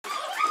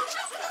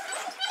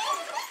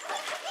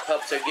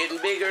Cups are getting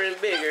bigger and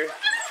bigger.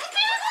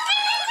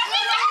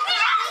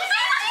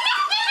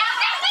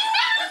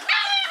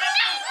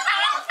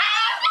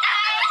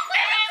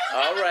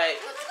 All right.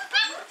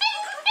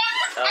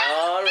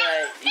 All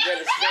right. You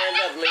better stand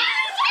up, lady.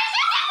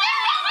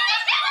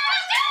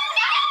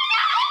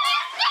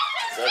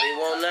 So they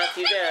won't knock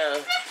you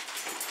down.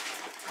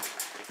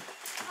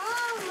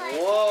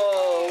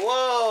 Whoa,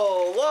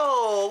 whoa,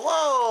 whoa,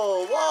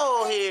 whoa,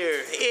 whoa,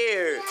 here.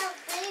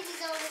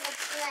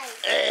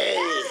 Hey.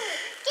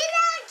 Get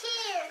out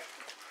here.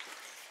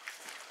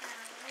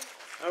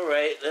 All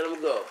right, let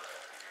him go.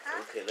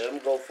 Okay, let him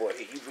go for it.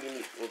 Here, you bring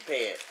me a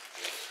pan.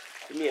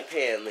 Give me a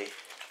pan, Lee.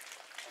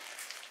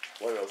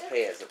 One of those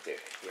pans up there.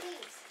 Yeah.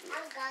 Please, I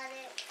got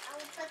it. I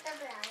will put them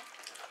down.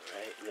 All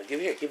right, now give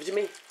it here. Give it to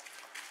me.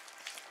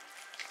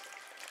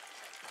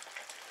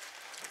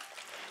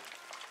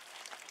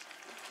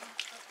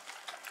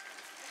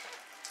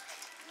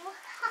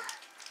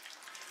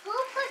 Who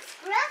put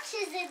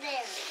scratches in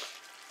there?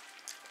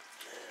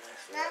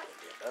 No.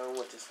 I don't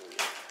want this one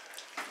yet.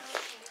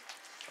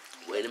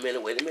 Okay. Wait a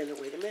minute.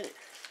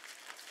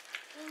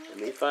 Let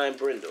me find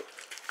Brindle.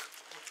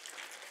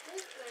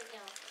 Who's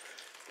Brindle?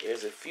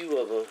 There's a few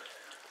of them.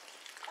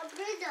 A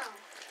Brindle.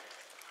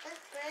 What's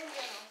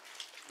Brindle?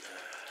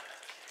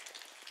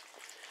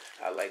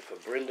 I like for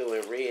Brindle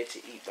and Red to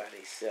eat by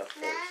themselves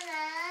first.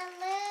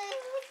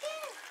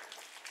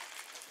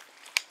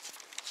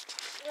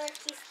 Look,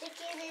 he's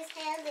sticking his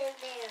hand in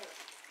there.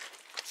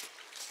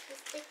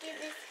 He's sticking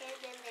his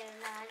hand in there,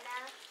 Nana.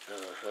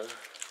 Uh-huh.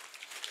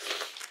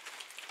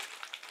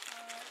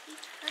 Oh,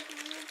 he's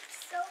hugging you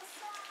so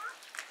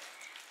soft.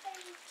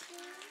 Thank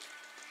you.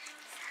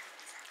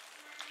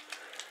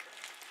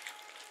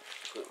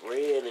 Put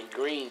Red and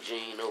Green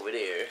Jean over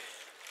there.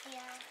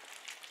 Yeah.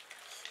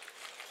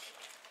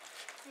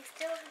 We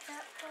still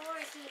got four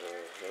here.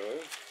 Uh-huh.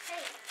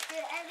 Hey,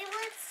 did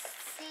anyone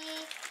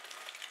see?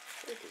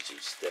 Look at you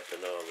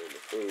stepping all in the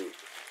food.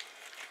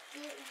 Do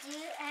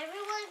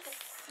everyone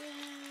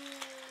see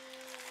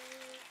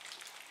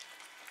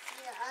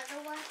the other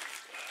one?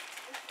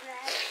 It's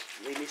red.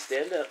 Let me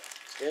stand up.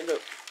 Stand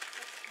up.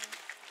 Okay.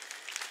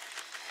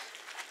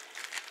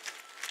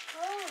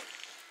 Oh,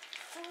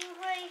 food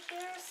right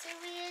here,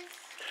 serious?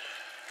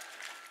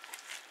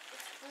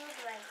 It's food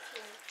right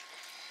here.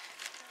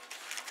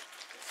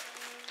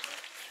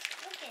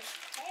 Look at his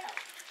tail.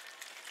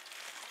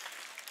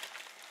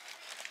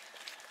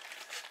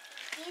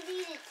 He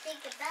needed to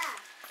take a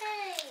bath.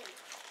 Hey!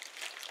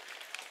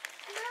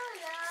 No.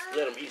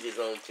 Let him use his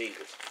own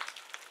fingers.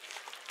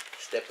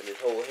 Stepping his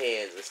whole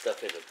hands and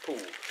stuff in the pool.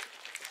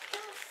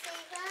 Don't say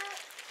that.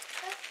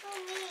 That's for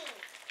me.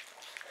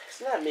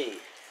 It's not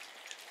me.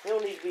 He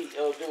don't need to be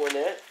doing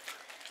that.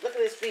 Look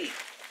at his feet.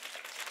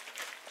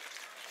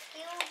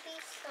 He will be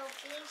so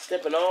big.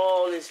 Stepping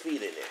all his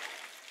feet in there.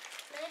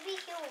 Maybe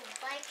he will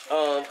bite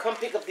you. Come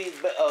pick up these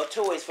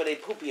toys for they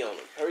poopy on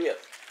them. Hurry up.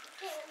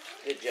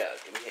 Good job.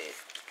 Give me a hand.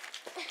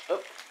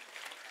 Up.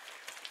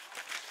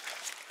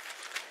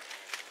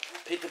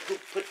 Pick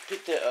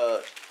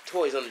the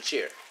toys on the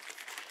chair.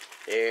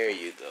 There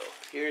you go.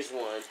 Here's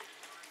one.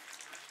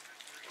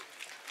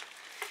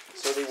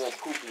 So they won't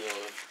poopy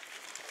on them.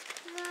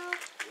 No.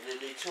 And then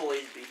the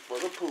toys be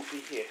full of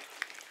poopy here.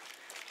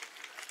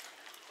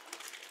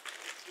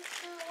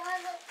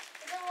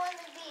 Don't want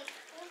to be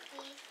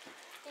poopy.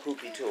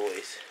 Poopy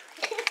toys.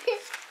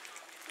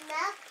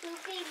 Not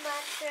poopy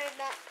monster,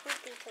 not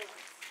poopy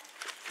toys.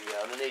 Yeah,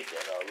 underneath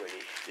that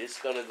already. This is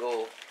gonna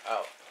go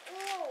out.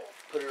 Ew.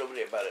 Put it over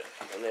there by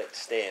on that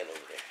stand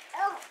over there.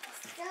 Oh,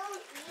 so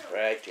ew.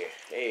 Right there.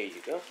 There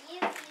you go. Ew,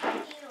 ew,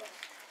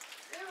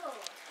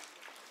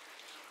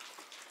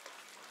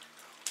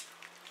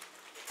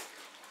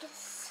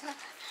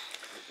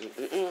 ew.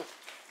 Mm-mm-mm.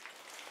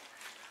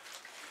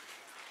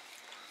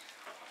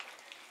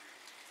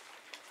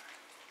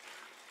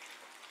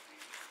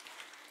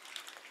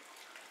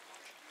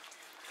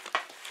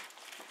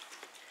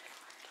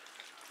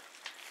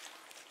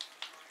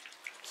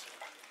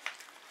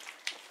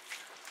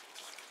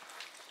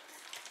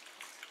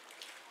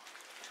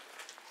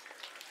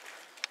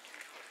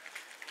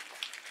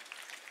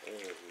 There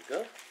you go.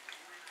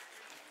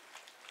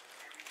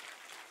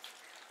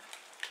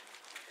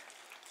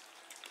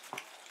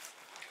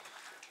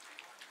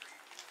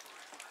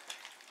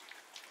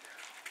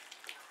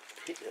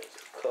 He does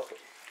a couple.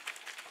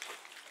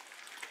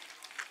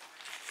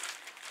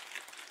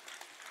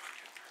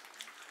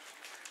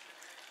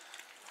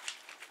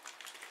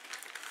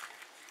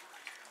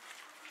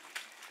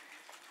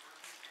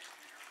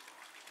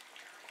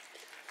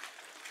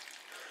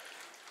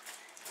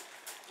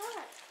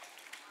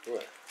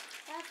 What?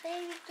 That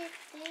baby gets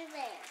through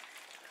there.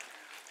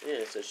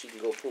 Yeah, so she can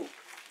go poop.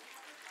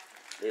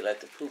 They like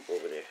to poop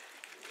over there.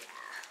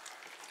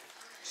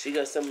 She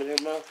got something in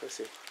her mouth? Let's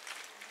see.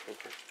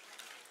 Okay.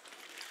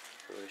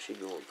 Where is she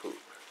going poop?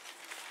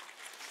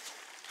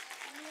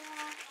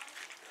 Yeah.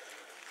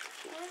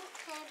 When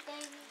can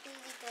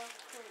baby go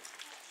poop?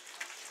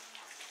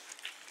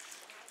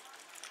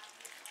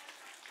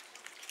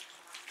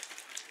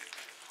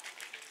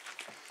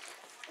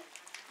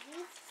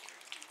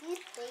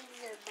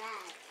 babies are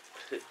bad.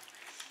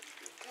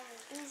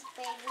 Because these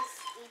babies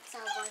eat so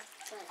much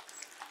food.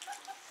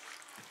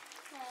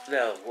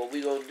 Now, what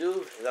we gonna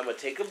do is I'm gonna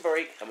take a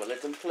break. I'm gonna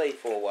let them play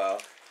for a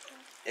while,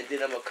 and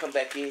then I'm gonna come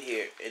back in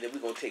here, and then we're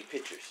gonna take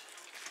pictures.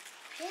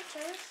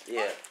 Pictures?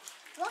 Yeah.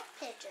 What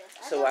pictures?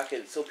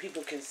 So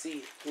people can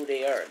see who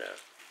they are now.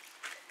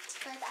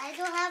 But I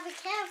don't have a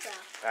camera.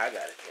 I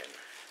got a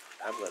camera.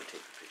 I'm gonna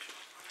take the pictures.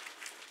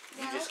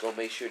 You No. just gonna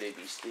make sure they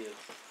be still.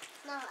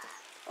 No.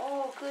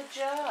 Oh, good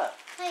job.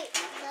 Hey,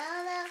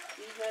 Nana.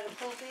 You got a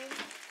poopy?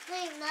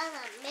 Hey,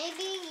 Nana.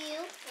 Maybe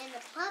you and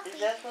the puppy. Is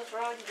that what's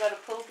wrong? You got a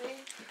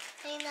poopy?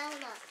 Hey,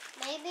 Nana.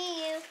 Maybe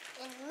you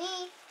and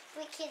me,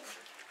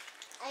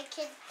 I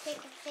can take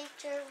a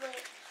picture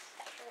with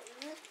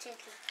you take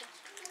a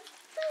picture.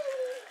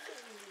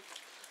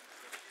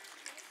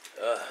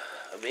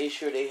 I made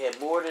sure they had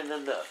more than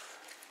enough.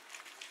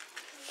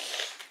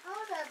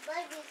 Oh, that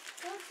baby's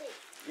pooping.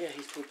 Yeah,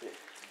 he's pooping.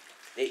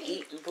 They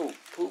eat and poop.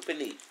 Poop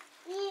and eat.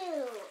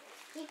 Ew.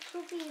 He's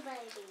poopy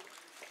baby.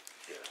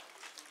 Yeah.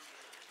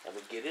 I'm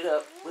going to get it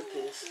up with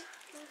this.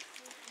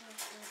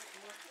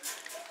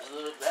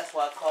 That's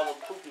why I call them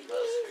poopy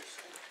busters.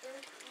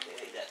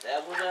 Okay, got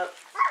that one up.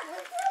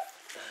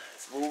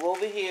 Let's move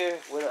over here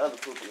where the other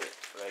poopy is.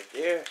 Right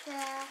there.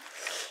 Yeah.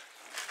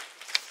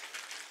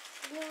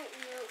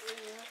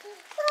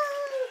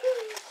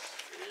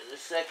 Here's the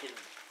second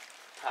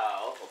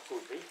towel of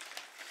poopy.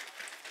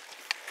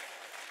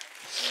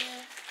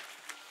 Yeah.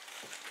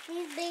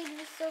 These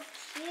babies are so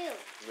cute.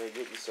 They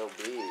getting so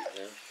big,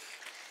 huh?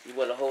 You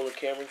want to hold the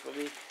camera for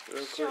me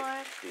real quick?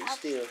 Sure. Be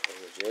still.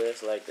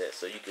 Just like that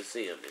so you can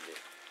see them in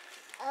there.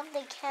 I'm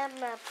the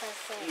camera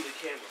person. You the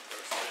camera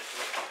person.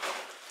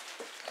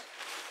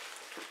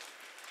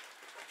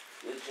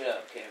 Good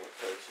job, camera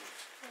person.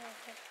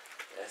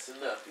 That's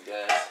enough, you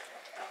guys.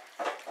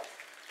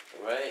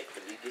 Alright,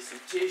 let me get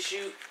some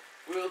tissue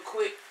real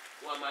quick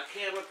while my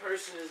camera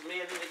person is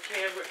manning the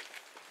camera.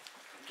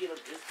 Get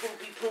up this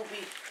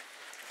poopy.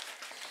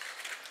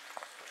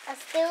 I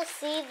still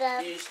see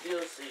them. You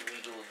still see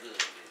me doing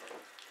good, you know.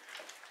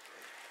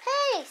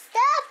 Hey,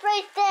 stop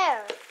right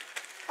there.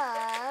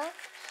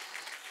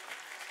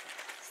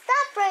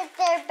 Stop right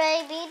there,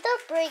 baby.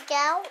 Don't break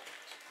out.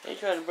 Ain't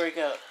trying to break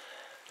out.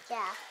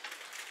 Yeah.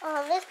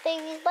 Oh, this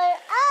baby's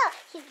biting. Ah,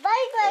 he's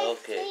biting my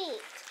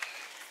feet.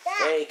 Stop.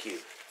 Thank you.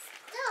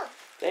 Stop.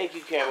 Thank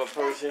you, camera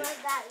person.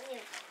 Stop,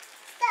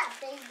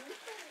 stop, baby.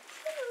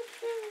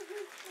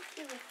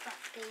 You a fat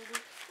baby.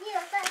 You a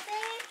fat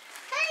baby.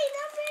 Hey,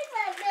 don't break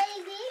my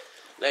baby.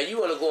 Now you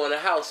want to go in the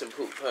house and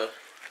poop, huh?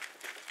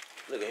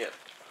 Look at him.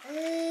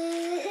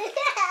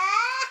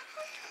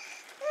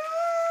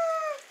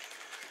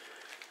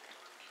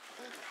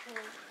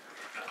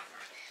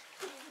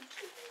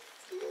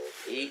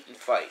 Eat and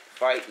fight.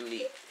 Fight and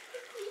eat.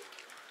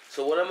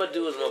 So what I'm going to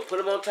do is I'm going to put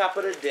them on top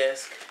of the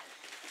desk.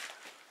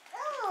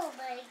 Oh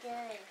my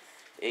goodness.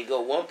 And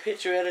go one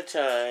picture at a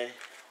time.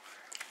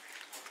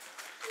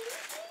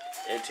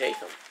 And take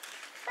them.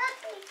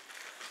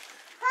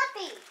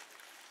 Puppy.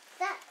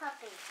 That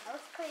puppy. I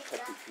was crazy.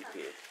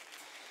 Puppy.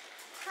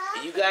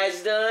 You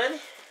guys done?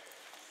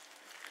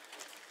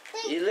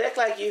 You look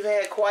like you've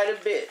had quite a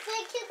bit.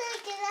 When can I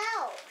get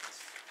out?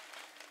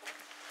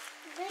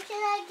 When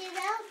can I get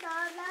out,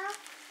 Mama?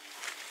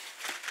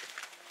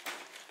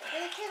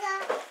 When can I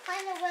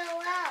find a way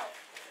out?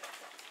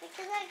 When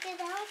can I get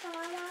out,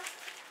 Mama?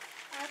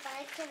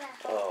 I cannot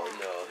hold Oh that.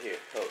 no, here,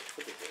 hold,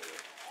 put this in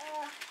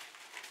there.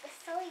 It's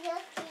so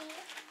yucky.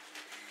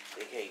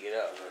 They can't get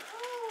out, huh?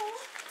 Oh,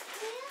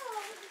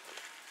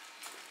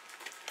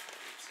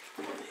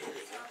 There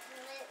they go.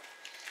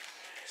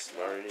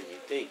 Smarter than you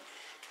think.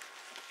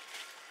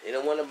 They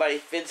don't want nobody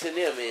fencing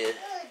them in.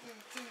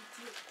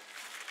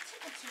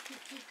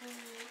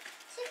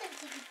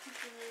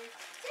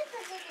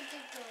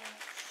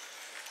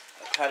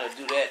 I kind of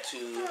do that to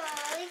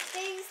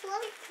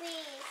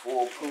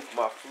foolproof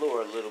my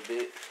floor a little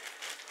bit.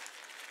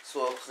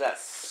 So it's not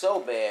so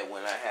bad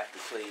when I have to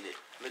clean it.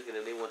 Look at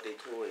them, they want their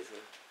toys,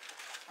 huh?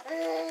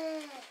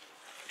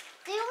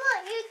 Do you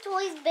want your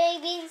toys,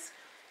 babies?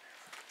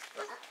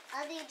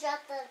 I need to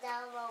drop them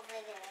down over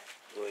there.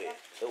 Go ahead,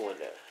 throw one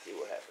down, see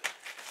what happens.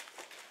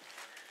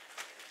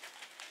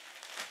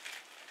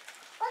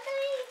 What do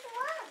you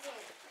want?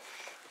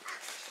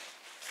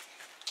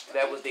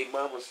 That was their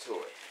mama's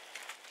toy.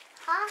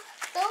 Huh?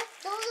 Those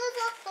are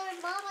not their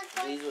mama's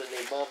toys. These were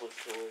their mama's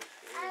toys.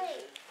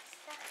 Hey,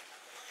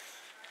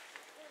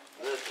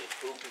 Look at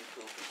Poopy.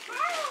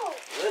 Ow!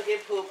 Look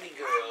at Poopy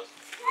girls.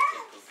 Look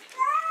at Poopy girls.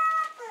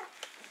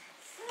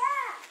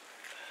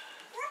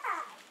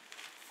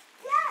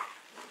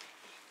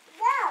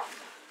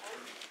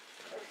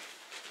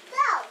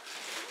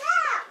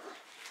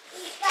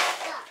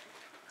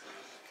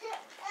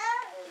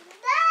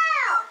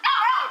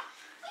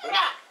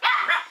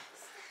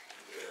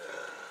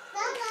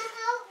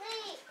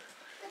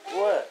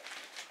 What?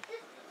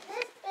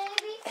 This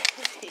baby.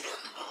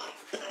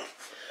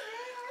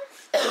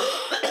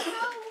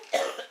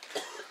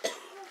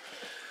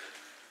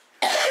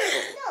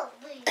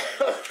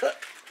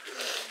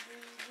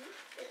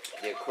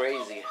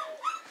 crazy.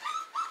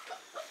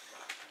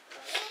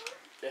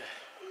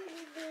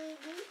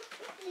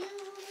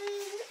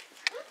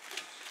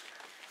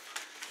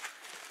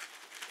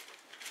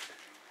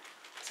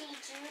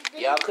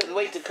 Y'all couldn't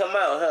wait to come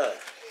out, huh?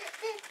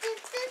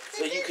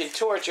 So you can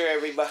torture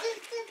everybody.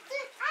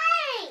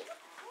 Hey!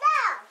 No!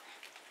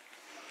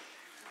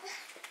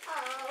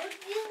 Oh,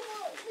 you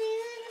won't be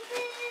in the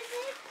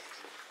bed.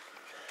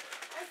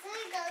 I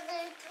think I'll go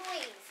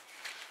toys.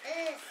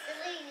 This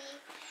lady,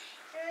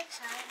 your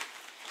time.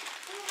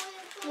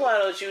 Why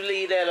don't you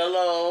leave that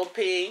alone,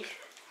 Pink?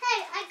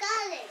 Hey, I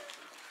got it.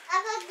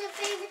 I got the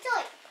favorite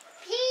toy.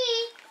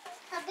 Pete,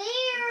 come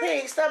here.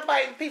 Pink, stop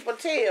biting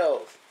people's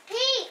tails.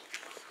 Pete,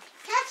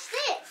 catch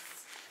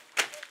this.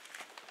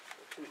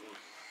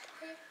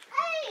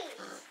 Hey,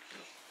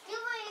 you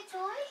want a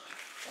toy?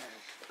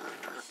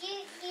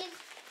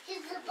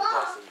 Here's the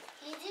ball.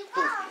 Here's the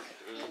ball.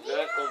 You're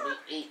not going to be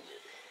eating it.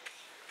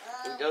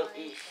 You don't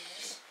eat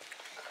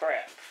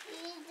crap.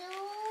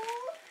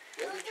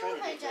 Don't be trying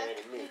to get mad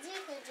at me.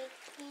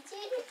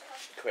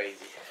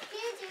 Crazy.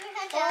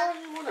 Oh,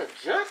 you want to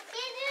jump?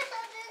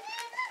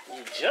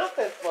 You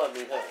jumping for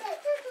me, huh?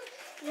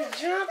 You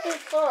jumping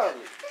for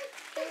me.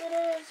 Look at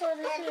that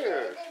funny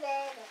here.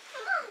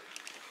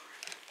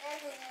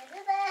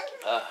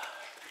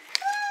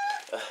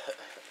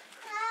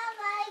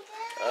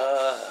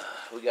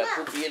 We got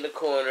Poopy in the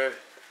corner.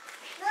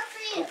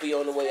 Poopy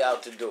on the way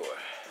out the door.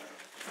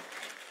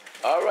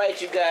 All right,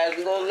 you guys,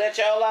 we're going to let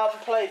y'all out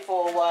and play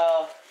for a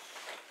while.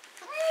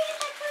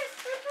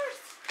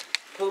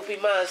 Poopy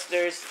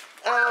monsters.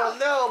 Oh,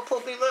 no,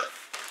 Poopy monsters.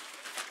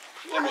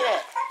 Give me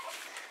that.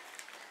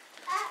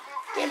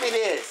 Give me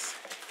this.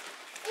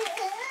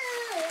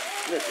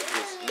 Look at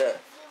this. Look.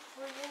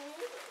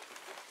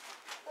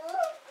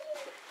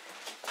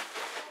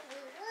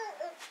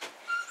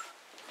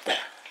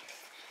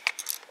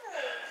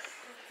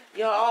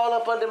 Y'all all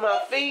up under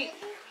my feet.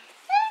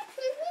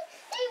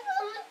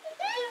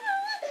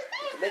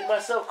 Make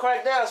myself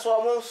crack down so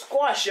I won't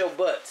squash your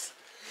butts.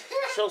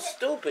 So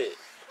stupid.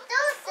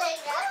 Don't say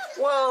that.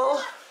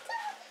 Well,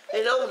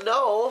 they don't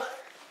know.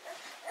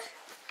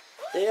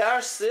 They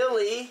are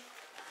silly.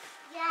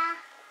 Yeah.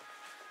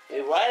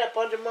 They're right up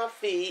under my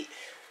feet.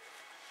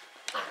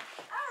 Oh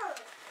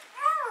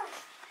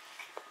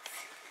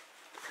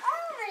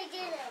my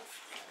goodness.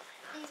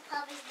 These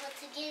puppies want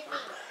to get me.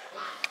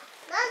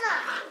 Nana.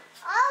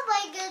 Oh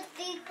my goodness,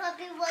 these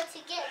puppies want to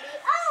get me.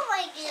 Oh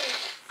my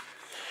goodness.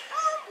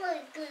 Oh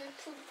my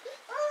goodness.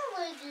 Oh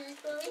my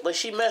goodness. Was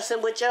she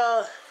messing with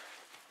y'all?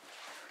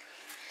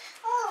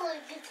 Oh my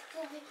goodness. Oh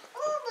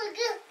my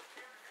goodness.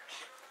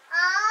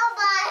 Oh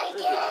my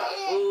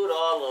goodness. Food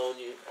all on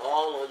you.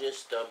 All on your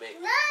stomach.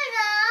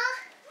 Nana.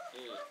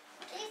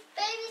 These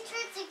babies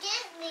tried to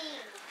get me.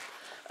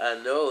 I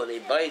know, and they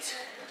bite.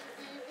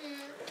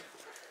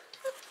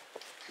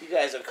 You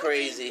guys are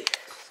crazy.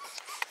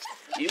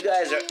 You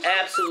guys are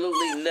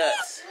absolutely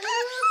nuts.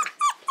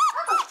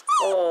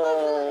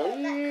 Oh,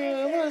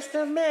 yeah, what's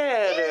the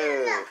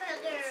matter?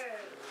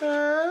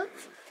 Huh?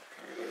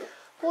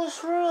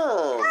 What's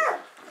wrong?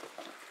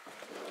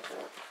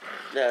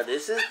 Now,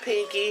 this is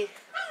Pinky.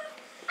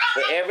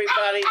 For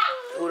everybody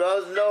who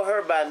doesn't know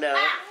her by now,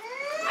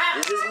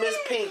 this is Miss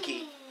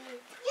Pinky.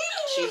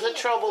 She's a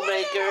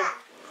troublemaker.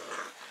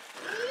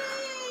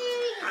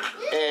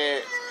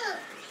 And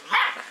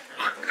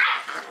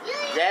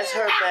that's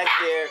her back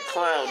there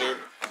clowning.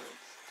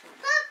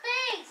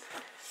 Puppies,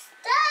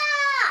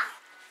 stop!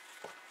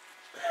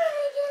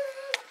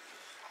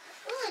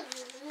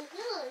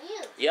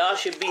 Y'all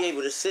should be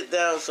able to sit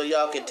down so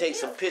y'all can take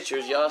some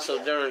pictures. Y'all so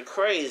darn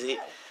crazy.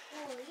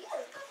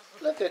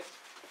 Look at...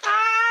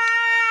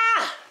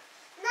 Ah!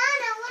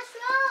 Nana, what's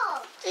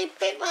wrong? She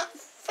bit my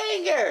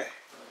finger.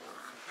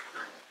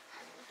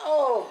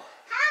 Oh.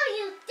 How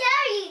you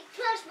dare you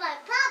touch my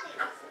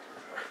puppies?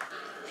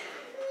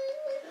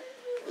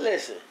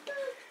 Listen.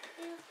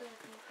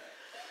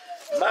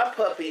 My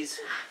puppies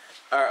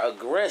are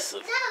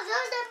aggressive. No,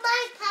 those are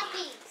my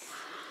puppies.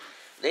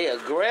 They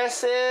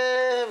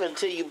aggressive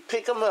until you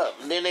pick them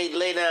up. And then they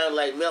lay down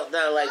like, melt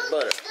down like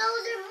butter. Those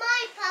are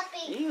my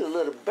puppies. You a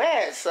little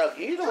bad sucker.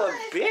 You the one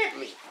bit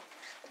me.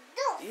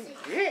 Don't You say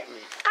bit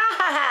me. Ah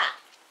ha ha.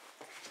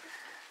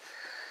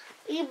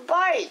 You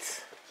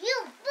bite.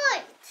 You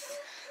bite.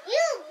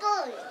 You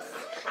bite.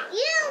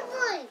 You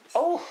bite.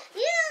 Oh.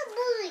 You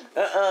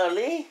bite.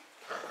 Lee.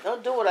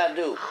 Don't do what I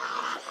do.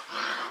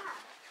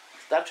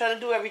 Stop trying to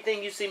do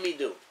everything you see me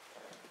do.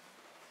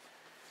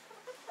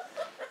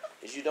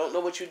 Because you don't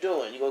know what you're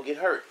doing. You're going to get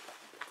hurt.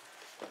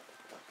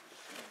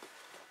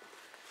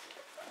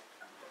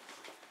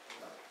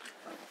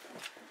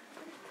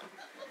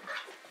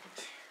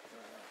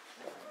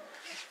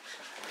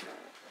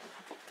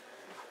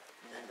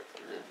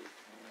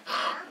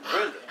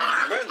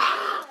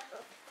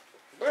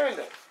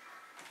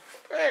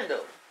 Brenda.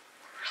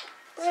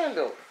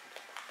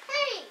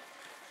 Hey.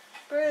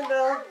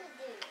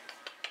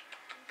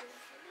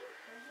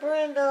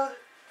 Brenda.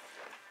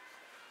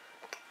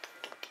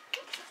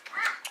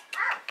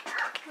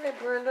 Hey,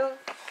 Brenda.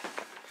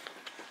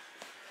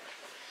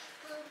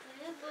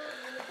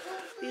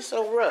 He's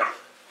so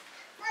rough.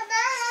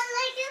 Nana,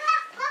 look at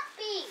that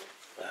puppy.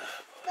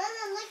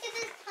 Nana, look at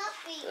this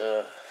puppy.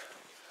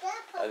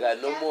 I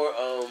got no more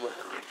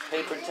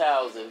paper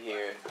towels in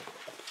here.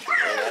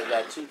 And I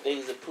got 2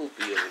 things of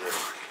poopy over there.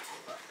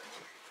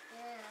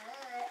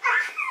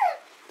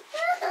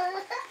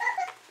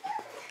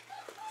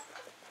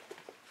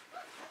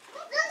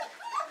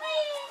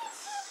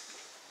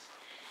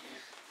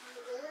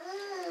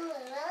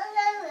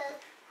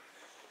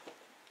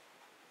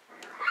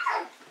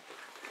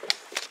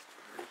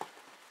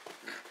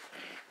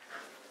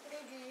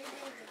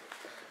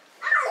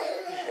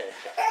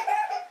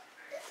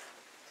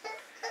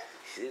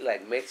 She's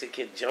like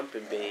Mexican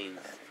jumping beans.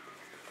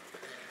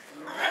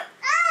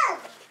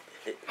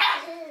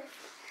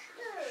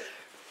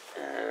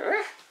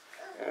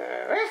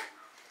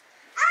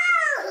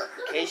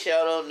 In case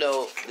y'all don't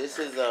know, this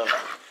is let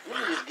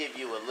me just give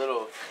you a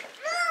little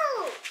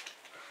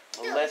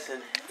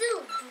lesson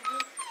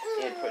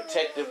in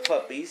protective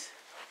puppies.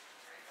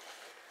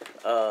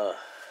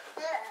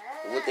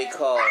 What they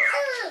call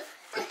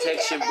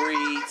protection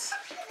breeds,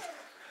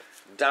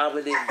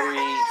 dominant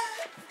breeds.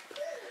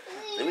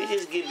 Let me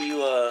just give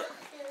you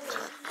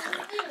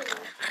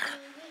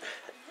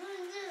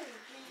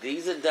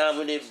these are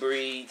dominant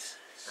breeds.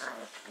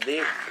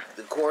 The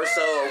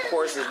Corso, of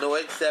course, is no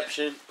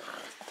exception.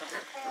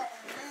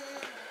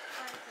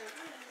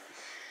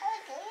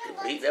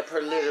 Beating up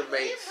her litter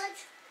mates.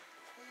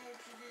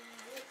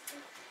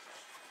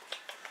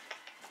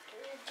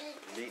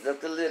 Beating up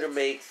the litter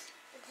mates.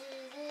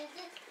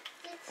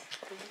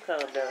 Calm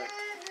down.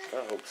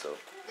 I hope so.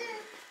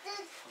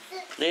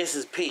 This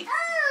is Pete.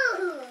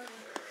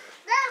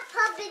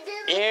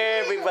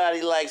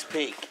 Everybody likes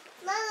Pete.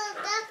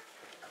 That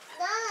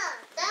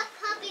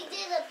puppy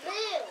did a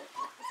boo.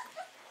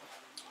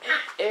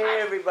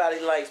 Everybody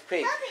likes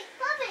Pete. Puppy,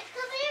 come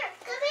here.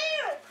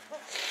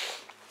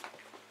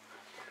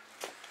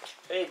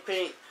 Hey,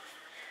 Pink.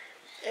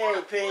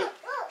 Hey, Pink.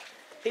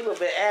 People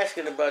been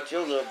asking about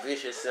your little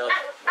vicious self.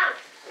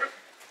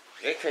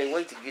 They can't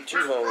wait to get you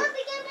home.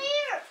 Puppy, come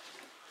here.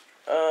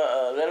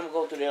 Let them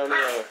go through down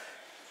there.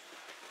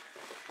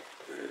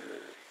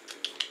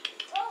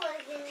 Oh my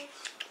goodness.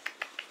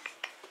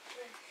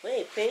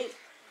 Hey, Pink.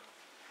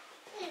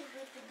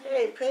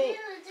 Hey, Pink.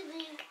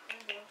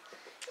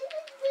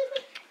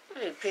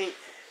 Hey, Pink.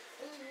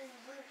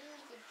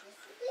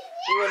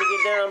 You want to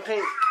get down,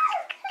 Pink?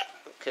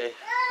 Okay.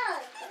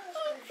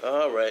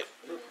 All right.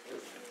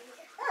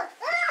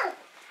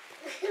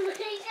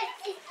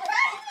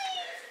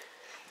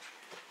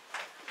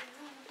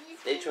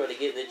 They trying to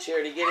get in the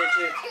chair to get at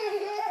you?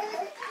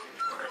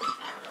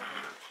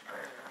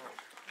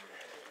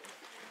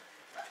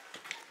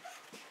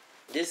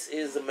 This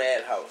is the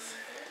madhouse.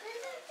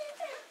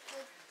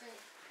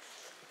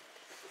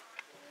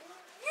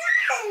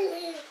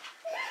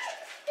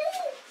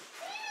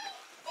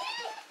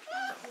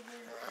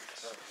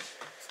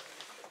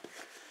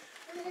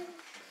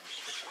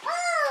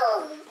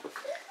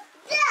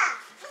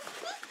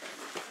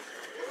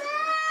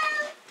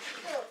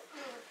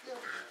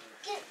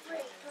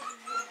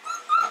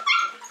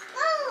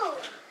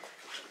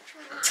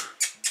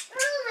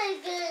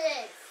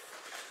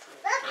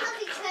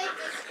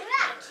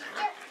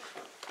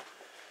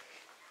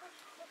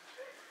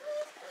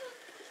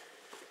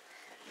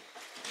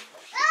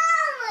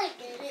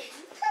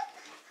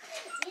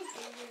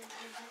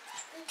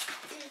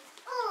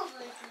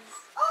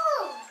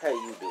 How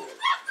you doing?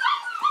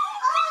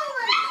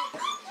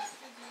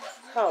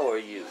 How are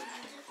you,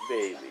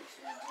 baby?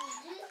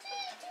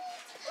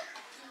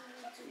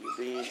 You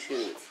being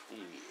cute? Yeah.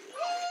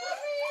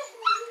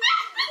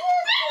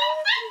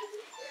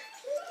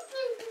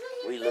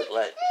 We look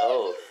like,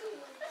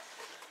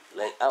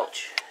 like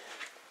ouch.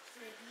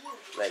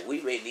 Like we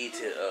may need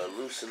to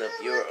loosen up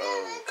your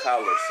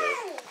collar, so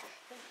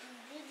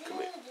come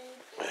here.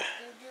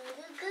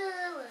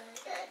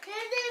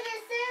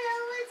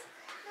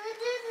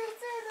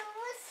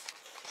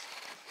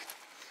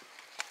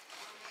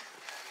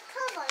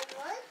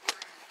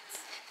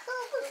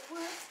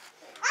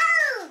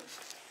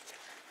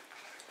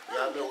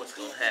 Y'all know what's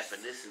gonna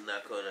happen. This is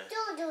not gonna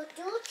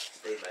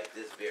stay like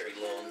this very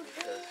long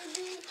because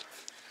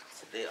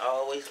they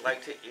always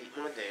like to eat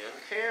my damn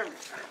camera.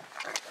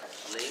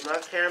 Leave my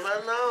camera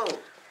alone.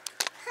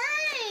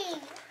 Hey!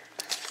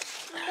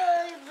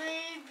 My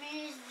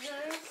babies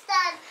are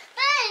sad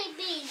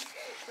babies.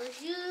 For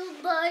you,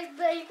 my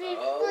baby.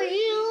 For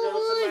you,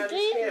 my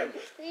baby.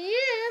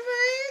 Yeah,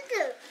 my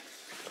God.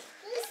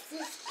 What's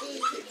this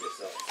baby?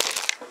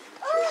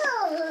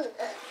 Oh,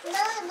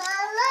 my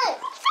leg.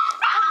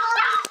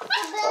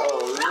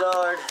 Oh,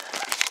 Lord.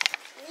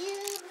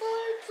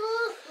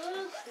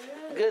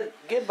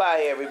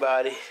 Goodbye,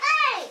 everybody.